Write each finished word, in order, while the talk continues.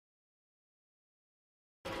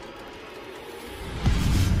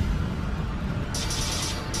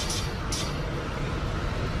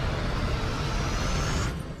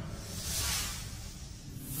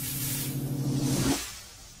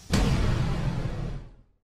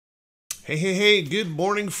Hey, good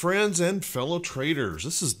morning, friends and fellow traders.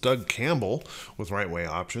 This is Doug Campbell with Right Way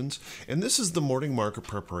Options, and this is the morning market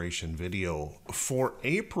preparation video for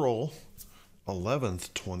April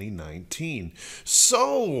 11th, 2019.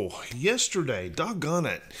 So, yesterday, doggone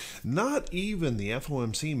it, not even the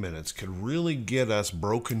FOMC minutes could really get us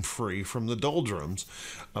broken free from the doldrums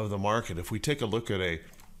of the market. If we take a look at a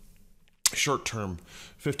short-term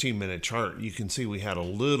 15-minute chart, you can see we had a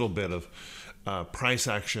little bit of price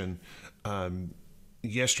action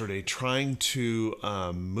yesterday, trying to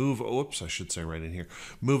move us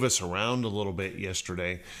around a little bit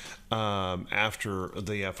yesterday after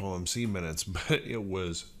the FOMC minutes, but it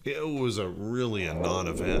was a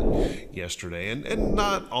non-event yesterday, and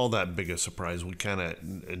not all that big a surprise. We kind of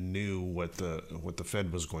knew what the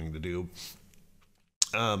Fed was going to do.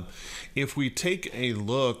 If we take a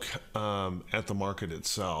look at the market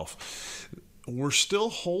itself, we're still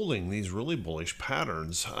holding these really bullish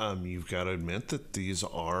patterns. You've got to admit that these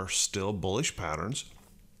are still bullish patterns,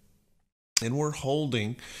 and we're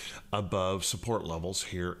holding above support levels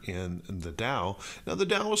here in the Dow. Now, the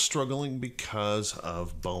Dow is struggling because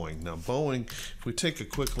of Boeing. Now, Boeing, if we take a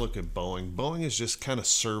quick look at Boeing is just kind of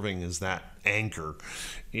serving as that anchor.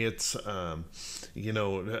 It's,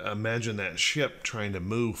 imagine that ship trying to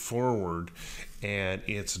move forward, and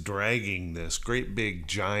it's dragging this great big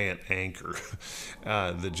giant anchor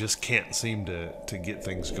that just can't seem to get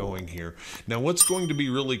things going here. Now, what's going to be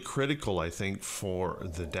really critical, I think, for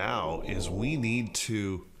the Dow is we need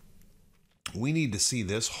to see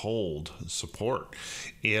this hold support.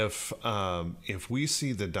 If we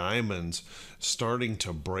see the diamonds starting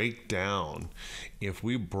to break down, if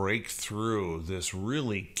we break through this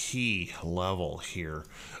really key level here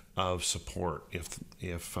of support, if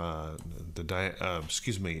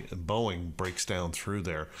Boeing breaks down through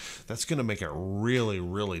there, that's going to make it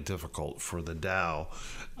really difficult for the Dow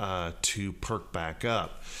to perk back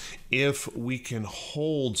up. If we can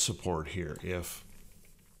hold support here, if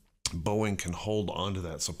Boeing can hold on to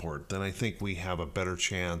that support, then I think we have a better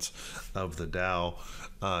chance of the Dow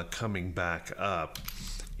coming back up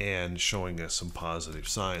and showing us some positive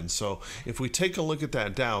signs. So if we take a look at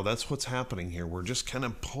that Dow, that's what's happening here. We're just kind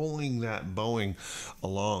of pulling that Boeing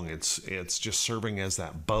along. It's just serving as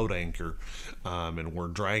that boat anchor, and we're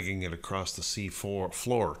dragging it across the sea floor,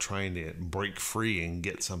 trying to break free and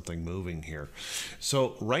get something moving here.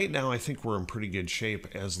 So right now, I think we're in pretty good shape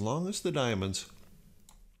as long as the diamonds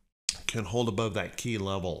can hold above that key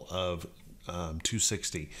level of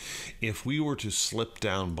 260. If we were to slip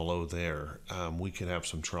down below there, we could have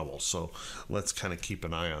some trouble. So let's kind of keep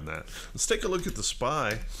an eye on that. Let's take a look at the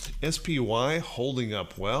SPY holding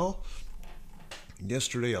up well.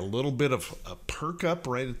 Yesterday, a little bit of a perk up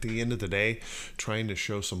right at the end of the day, trying to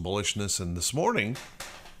show some bullishness. And this morning,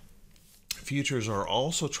 futures are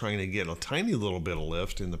also trying to get a tiny little bit of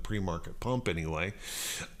lift in the pre-market pump anyway,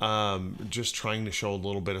 just trying to show a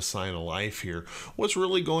little bit of sign of life here. What's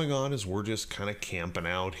really going on is we're just kind of camping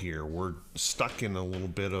out here. We're stuck in a little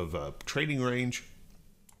bit of a trading range,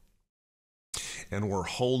 and we're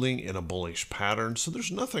holding in a bullish pattern. So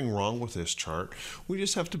there's nothing wrong with this chart. We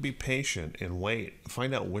just have to be patient and wait,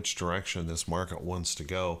 find out which direction this market wants to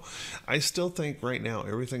go. I still think right now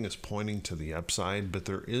everything is pointing to the upside, but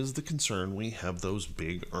there is the concern we have those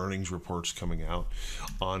big earnings reports coming out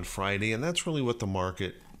on Friday, and that's really what the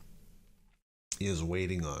market is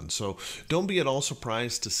waiting on. So don't be at all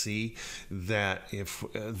surprised to see that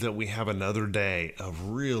that we have another day of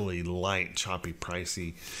really light choppy price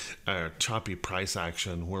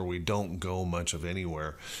action where we don't go much of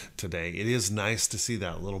anywhere today. It is nice to see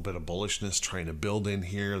that little bit of bullishness trying to build in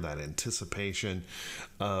here, that anticipation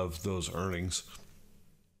of those earnings.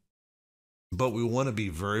 But we want to be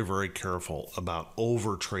very careful about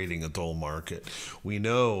over trading a dull market.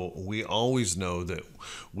 We always know that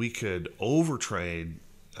we could over trade,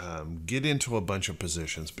 get into a bunch of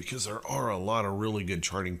positions, because there are a lot of really good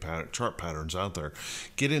chart patterns out there.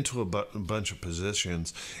 Get into a bunch of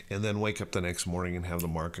positions and then wake up the next morning and have the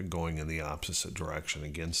market going in the opposite direction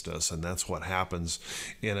against us. And that's what happens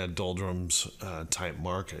in a doldrums type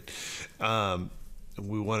market.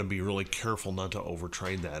 We want to be really careful not to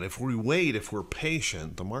overtrade that. If we wait, if we're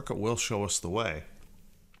patient, the market will show us the way.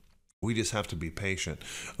 We just have to be patient,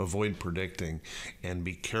 avoid predicting, and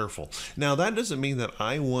be careful. Now, that doesn't mean that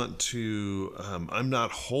I'm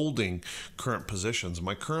not holding current positions.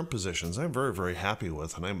 My current positions, I'm very happy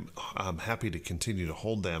with, and I'm happy to continue to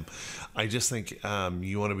hold them. I just think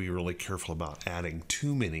you want to be really careful about adding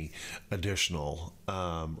too many additional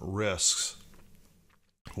risks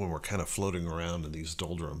when we're kind of floating around in these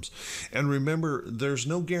doldrums. And remember, there's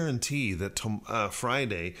no guarantee that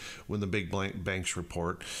Friday, when the big banks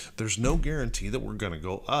report, there's no guarantee that we're going to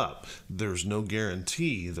go up. There's no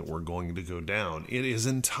guarantee that we're going to go down. It is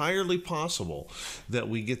entirely possible that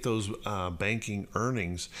we get those banking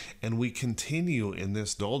earnings and we continue in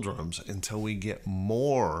this doldrums until we get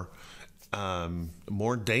more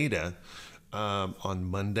data on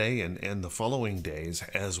Monday and the following days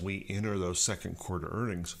as we enter those second quarter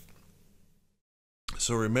earnings.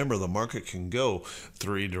 So remember, the market can go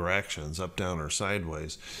three directions, up, down, or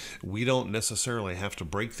sideways. We don't necessarily have to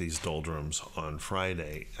break these doldrums on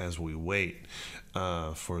Friday as we wait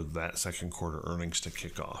for that second quarter earnings to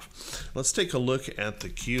kick off. Let's take a look at the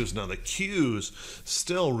Qs. Now, the Qs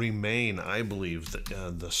still remain, I believe,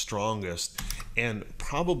 the strongest and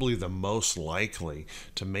probably the most likely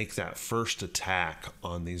to make that first attack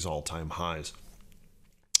on these all-time highs.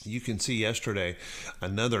 You can see yesterday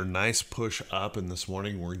another nice push up, and this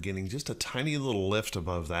morning we're getting just a tiny little lift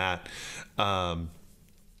above that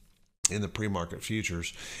in the pre-market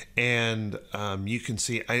futures. And you can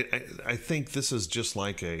see, I think this is just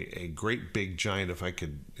like a great big giant. If I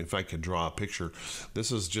could draw a picture,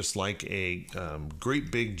 this is just like a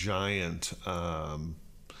great big giant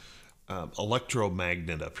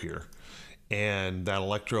electromagnet up here. And that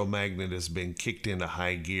electromagnet has been kicked into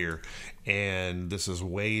high gear, and this is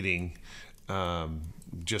waiting,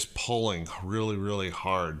 just pulling really, really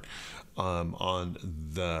hard on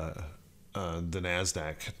the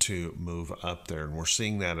NASDAQ to move up there. And we're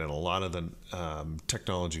seeing that in a lot of the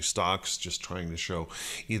technology stocks, just trying to show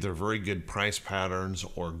either very good price patterns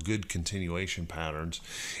or good continuation patterns.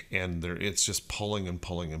 And it's just pulling and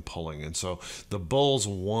pulling and pulling. And so the bulls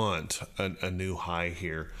want a new high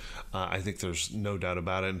here. I think there's no doubt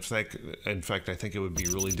about it. In fact, I think it would be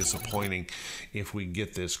really disappointing if we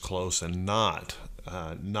get this close and not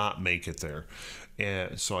make it there.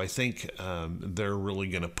 And so I think they're really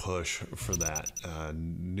going to push for that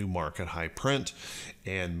new market high print,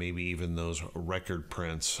 and maybe even those record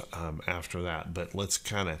prints after that. But let's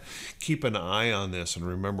kind of keep an eye on this, and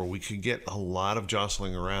remember, we could get a lot of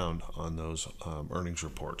jostling around on those earnings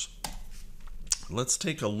reports. Let's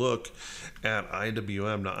take a look at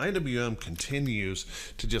IWM. Now, IWM continues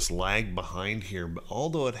to just lag behind here, but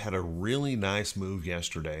although it had a really nice move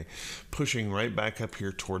yesterday, pushing right back up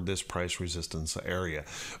here toward this price resistance area.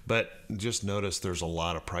 But just notice there's a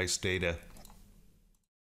lot of price data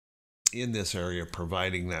in this area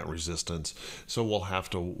providing that resistance, so we'll have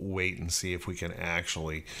to wait and see if we can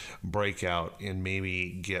actually break out and maybe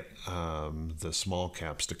get the small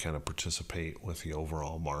caps to kind of participate with the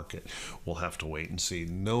overall market. We'll have to wait and see.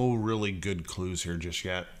 No really good clues here just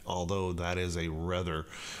yet, although that is a rather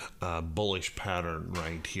bullish pattern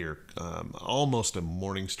right here, almost a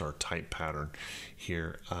Morningstar type pattern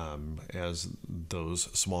here, as those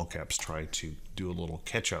small caps try to do a little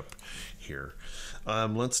catch up here.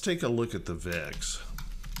 Let's take a look at the VIX.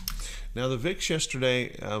 Now, the VIX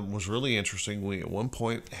yesterday was really interesting. We at one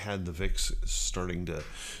point had the VIX starting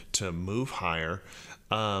to move higher.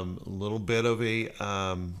 A little bit of a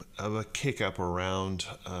kick up around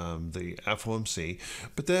the FOMC,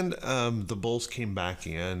 but then the bulls came back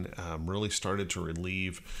in, really started to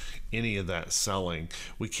relieve any of that selling.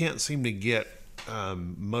 We can't seem to get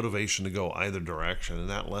motivation to go either direction, and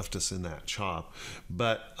that left us in that chop.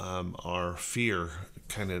 But our fear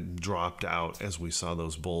kind of dropped out as we saw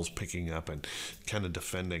those bulls picking up and kind of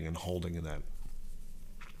defending and holding in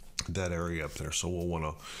that area up there. So we'll want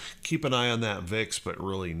to keep an eye on that VIX, but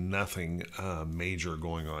really nothing major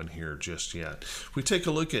going on here just yet. If we take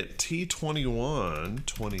a look at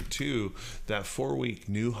T21-22, that 4-week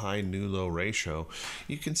new high, new low ratio,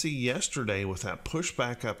 you can see yesterday with that push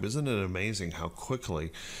back up, isn't it amazing how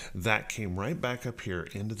quickly that came right back up here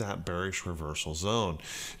into that bearish reversal zone.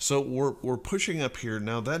 So we're pushing up here.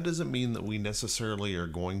 Now, that doesn't mean that we necessarily are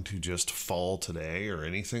going to just fall today or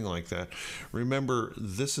anything like that. Remember,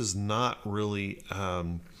 this is not really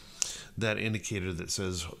that indicator that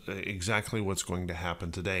says exactly what's going to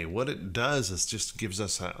happen today. What it does is just gives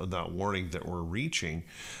us that warning that we're reaching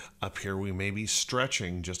up here. We may be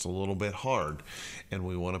stretching just a little bit hard, and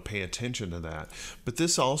we want to pay attention to that. But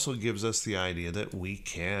this also gives us the idea that we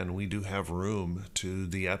do have room to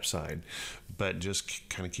the upside, but just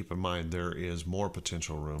kind of keep in mind there is more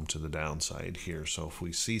potential room to the downside here. So if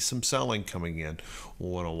we see some selling coming in,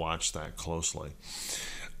 we'll want to watch that closely.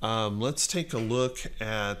 Let's take a look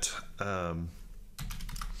at our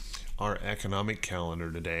economic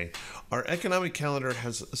calendar today. Our economic calendar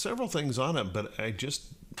has several things on it, but I just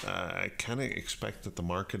I kind of expect that the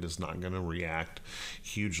market is not going to react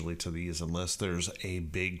hugely to these unless there's a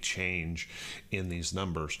big change in these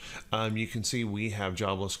numbers. You can see we have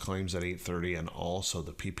jobless claims at 8:30, and also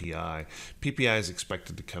the PPI. PPI is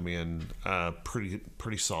expected to come in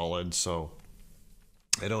pretty solid, so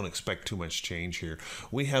I don't expect too much change here.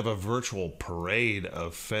 We have a virtual parade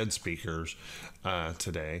of Fed speakers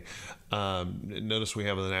today. Notice we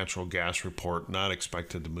have the natural gas report, not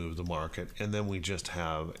expected to move the market. And then we just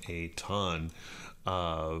have a ton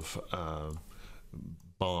of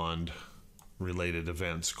bond related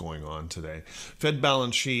events going on today. Fed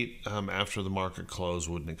balance sheet after the market close,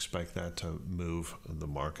 wouldn't expect that to move the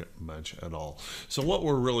market much at all. So what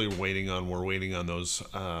we're really waiting on, we're waiting on those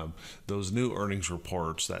new earnings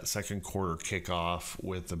reports, that second quarter kickoff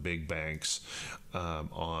with the big banks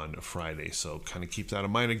on Friday. So kind of keep that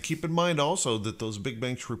in mind, and keep in mind also that those big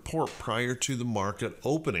banks report prior to the market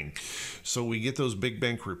opening. So we get those big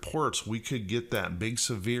bank reports, we could get that big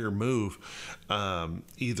severe move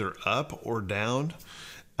either up or down,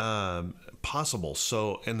 possible.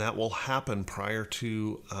 So, and that will happen prior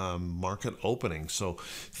to market opening. So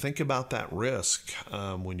think about that risk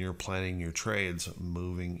when you're planning your trades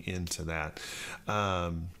moving into that.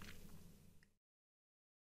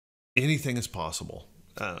 Anything is possible.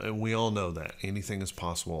 And we all know that anything is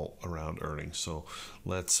possible around earnings. So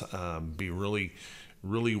let's be really,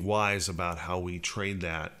 really wise about how we trade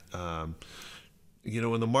that.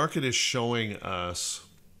 When the market is showing us,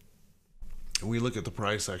 we look at the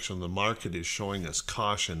price action, the market is showing us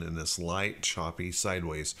caution in this light, choppy,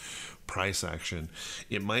 sideways price action.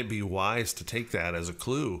 It might be wise to take that as a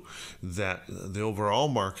clue that the overall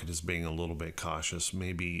market is being a little bit cautious.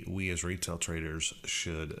 Maybe we as retail traders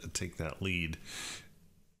should take that lead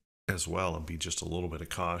as well and be just a little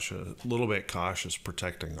bit cautious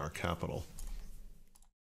protecting our capital.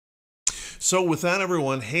 So with that,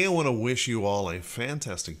 everyone, hey, I want to wish you all a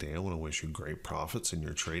fantastic day. I want to wish you great profits in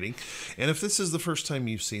your trading. And if this is the first time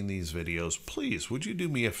you've seen these videos, please, would you do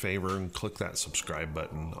me a favor and click that subscribe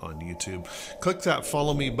button on YouTube? Click that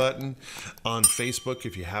follow me button on Facebook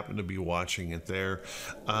if you happen to be watching it there.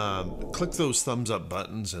 Click those thumbs up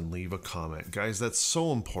buttons and leave a comment. Guys, that's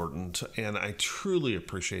so important. And I truly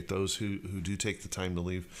appreciate those who do take the time to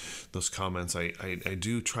leave those comments. I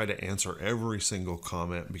do try to answer every single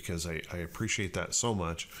comment because I appreciate that so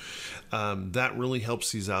much. That really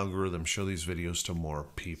helps these algorithms show these videos to more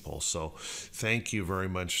people. So thank you very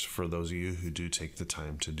much for those of you who do take the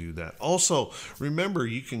time to do that. Also, remember,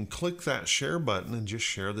 you can click that share button and just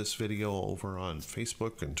share this video over on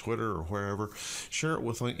Facebook and Twitter or wherever. Share it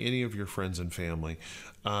with any of your friends and family.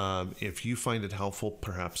 If you find it helpful,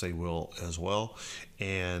 perhaps they will as well.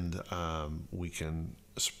 And we can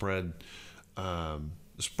spread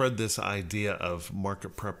this idea of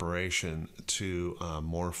market preparation to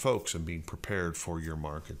more folks and being prepared for your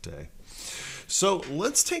market day. So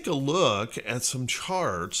let's take a look at some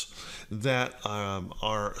charts that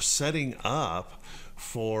are setting up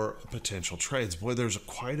for potential trades. Boy, there's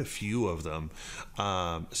quite a few of them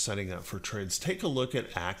setting up for trades. Take a look at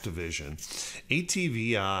Activision.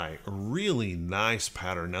 ATVI, really nice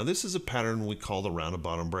pattern. Now, this is a pattern we call the rounded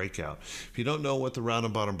bottom breakout. If you don't know what the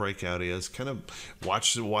rounded bottom breakout is, kind of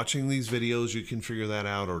watching these videos, you can figure that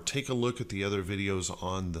out, or take a look at the other videos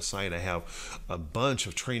on the site. I have a bunch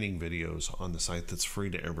of training videos on the site that's free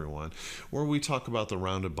to everyone, where we talk about the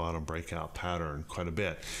rounded bottom breakout pattern quite a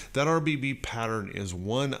bit. That RBB pattern is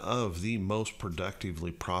one of the most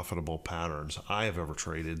productively profitable patterns I have ever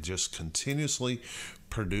traded, just continuously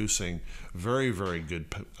producing very, very good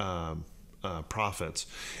profits.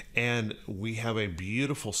 And we have a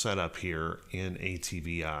beautiful setup here in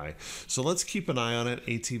ATVI. So let's keep an eye on it.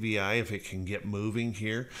 ATVI, if it can get moving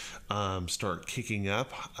here, start kicking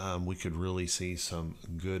up, we could really see some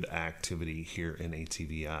good activity here in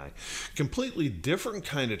ATVI. Completely different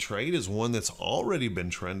kind of trade is one that's already been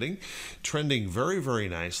trending very, very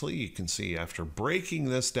nicely. You can see after breaking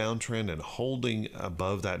this downtrend and holding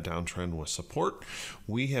above that downtrend with support,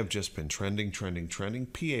 we have just been trending.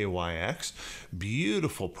 PAYX,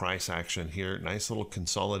 beautiful price action here. Nice little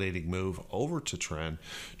consolidating move over to trend,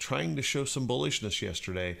 trying to show some bullishness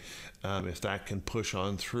yesterday. If that can push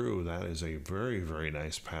on through, that is a very, very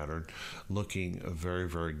nice pattern, looking very,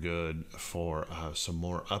 very good for some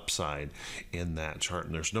more upside in that chart.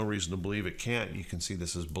 And there's no reason to believe it can't. You can see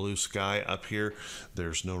this is blue sky up here.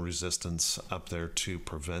 There's no resistance up there to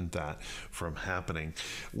prevent that from happening.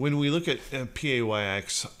 When we look at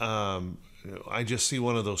PAYX, I just see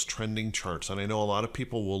one of those trending charts, and I know a lot of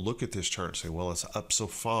people will look at this chart and say, well, it's up so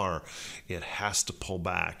far, it has to pull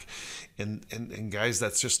back. And guys,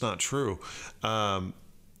 that's just not true.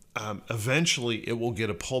 Eventually it will get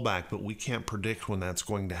a pullback, but we can't predict when that's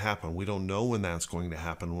going to happen. We don't know when that's going to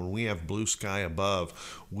happen. When we have blue sky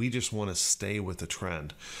above, we just want to stay with the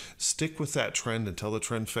trend. Stick with that trend until the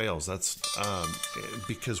trend fails. That's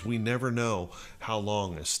because we never know how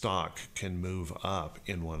long a stock can move up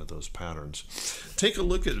in one of those patterns. Take a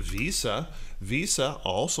look at Visa. Visa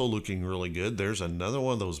also looking really good. There's another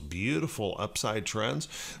one of those beautiful upside trends.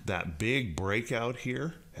 That big breakout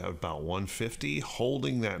here at about 150,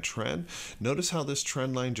 holding that trend. Notice how this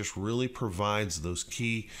trend line just really provides those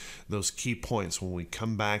key points when we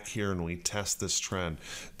come back here and we test this trend,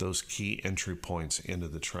 those key entry points into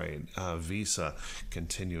the trade. Visa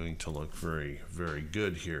continuing to look very, very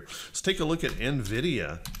good here. Let's take a look at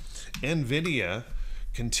NVIDIA. NVIDIA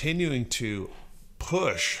continuing to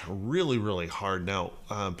push really, really hard. Now,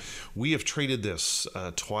 we have traded this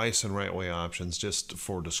twice in Right Way Options. Just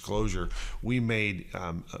for disclosure, we made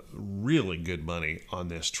really good money on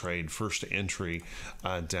this trade. First entry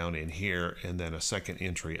down in here, and then a second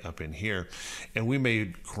entry up in here. And we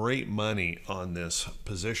made great money on this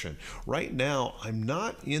position. Right now, I'm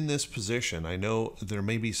not in this position. I know there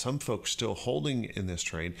may be some folks still holding in this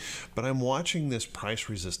trade, but I'm watching this price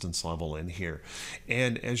resistance level in here.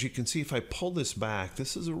 And as you can see, if I pull this back,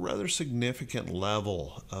 this is a rather significant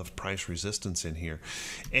level of price resistance in here.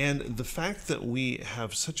 And the fact that we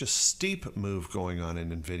have such a steep move going on in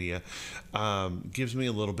NVIDIA gives me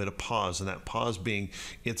a little bit of pause. And that pause being,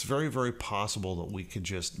 it's very, very possible that we could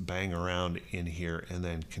just bang around in here and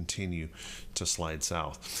then continue to slide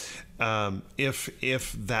south.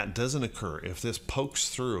 If that doesn't occur, if this pokes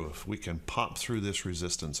through, if we can pop through this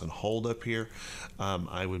resistance and hold up here,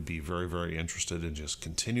 I would be very, very interested in just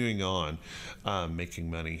continuing on making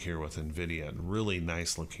money here with NVIDIA. Really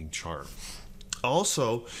nice looking chart.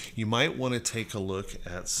 Also, you might want to take a look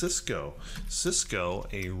at Cisco. Cisco,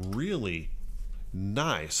 a really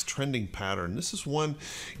nice trending pattern. This is one,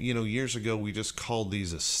 years ago we just called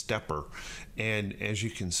these a stepper, and as you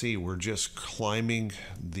can see, we're just climbing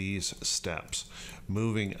these steps,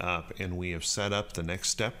 moving up, and we have set up the next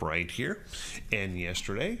step right here. And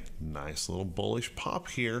yesterday, nice little bullish pop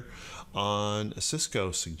here on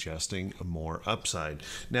Cisco, suggesting more upside.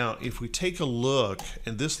 Now, if we take a look,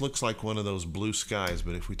 and this looks like one of those blue skies,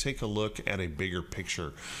 but if we take a look at a bigger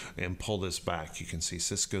picture and pull this back, you can see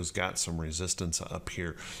Cisco's got some resistance up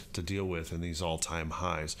here to deal with in these all-time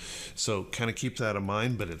highs. So kind of keep that in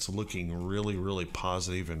mind, but it's looking really, really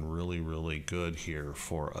positive and really, really good here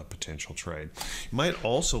for a potential trade. You might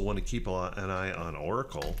also want to keep an eye on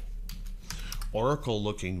Oracle. Oracle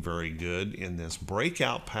looking very good in this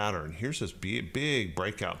breakout pattern. Here's this big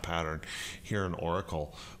breakout pattern here in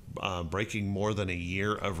Oracle, breaking more than a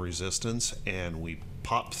year of resistance, and we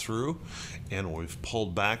popped through and we've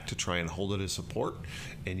pulled back to try and hold it as support.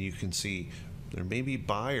 And you can see there may be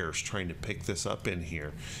buyers trying to pick this up in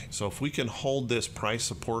here. So if we can hold this price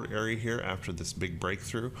support area here after this big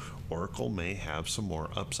breakthrough, Oracle may have some more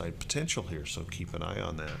upside potential here. So keep an eye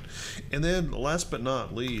on that. And then last but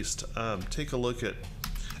not least, take a look at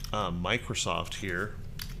Microsoft here.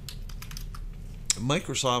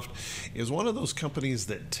 Microsoft is one of those companies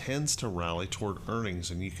that tends to rally toward earnings,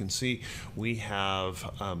 and you can see we have,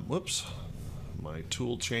 whoops, my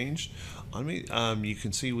tool changed on me. You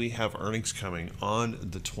can see we have earnings coming on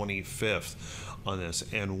the 25th on this,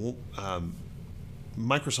 and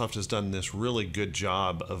Microsoft has done this really good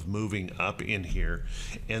job of moving up in here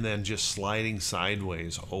and then just sliding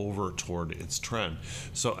sideways over toward its trend.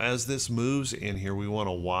 So as this moves in here, we want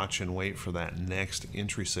to watch and wait for that next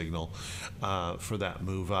entry signal for that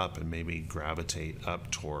move up and maybe gravitate up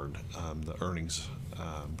toward the earnings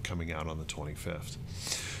coming out on the 25th.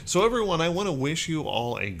 So everyone, I want to wish you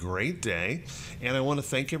all a great day, and I want to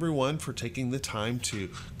thank everyone for taking the time to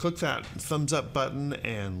click that thumbs up button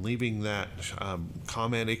and leaving that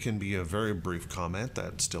comment. It can be a very brief comment,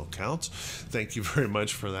 that still counts. Thank you very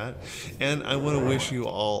much for that, and I want to wish you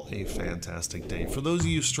all a fantastic day. For those of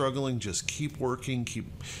you struggling, just keep working, keep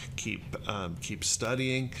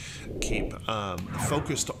studying, keep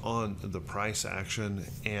focused on the price action,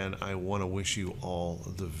 and I want to wish you all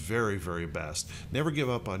the very, very best. Never give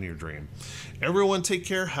up on your dream. Everyone, take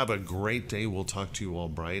care. Have a great day. We'll talk to you all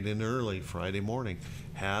bright and early Friday morning.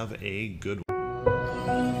 Have a good one.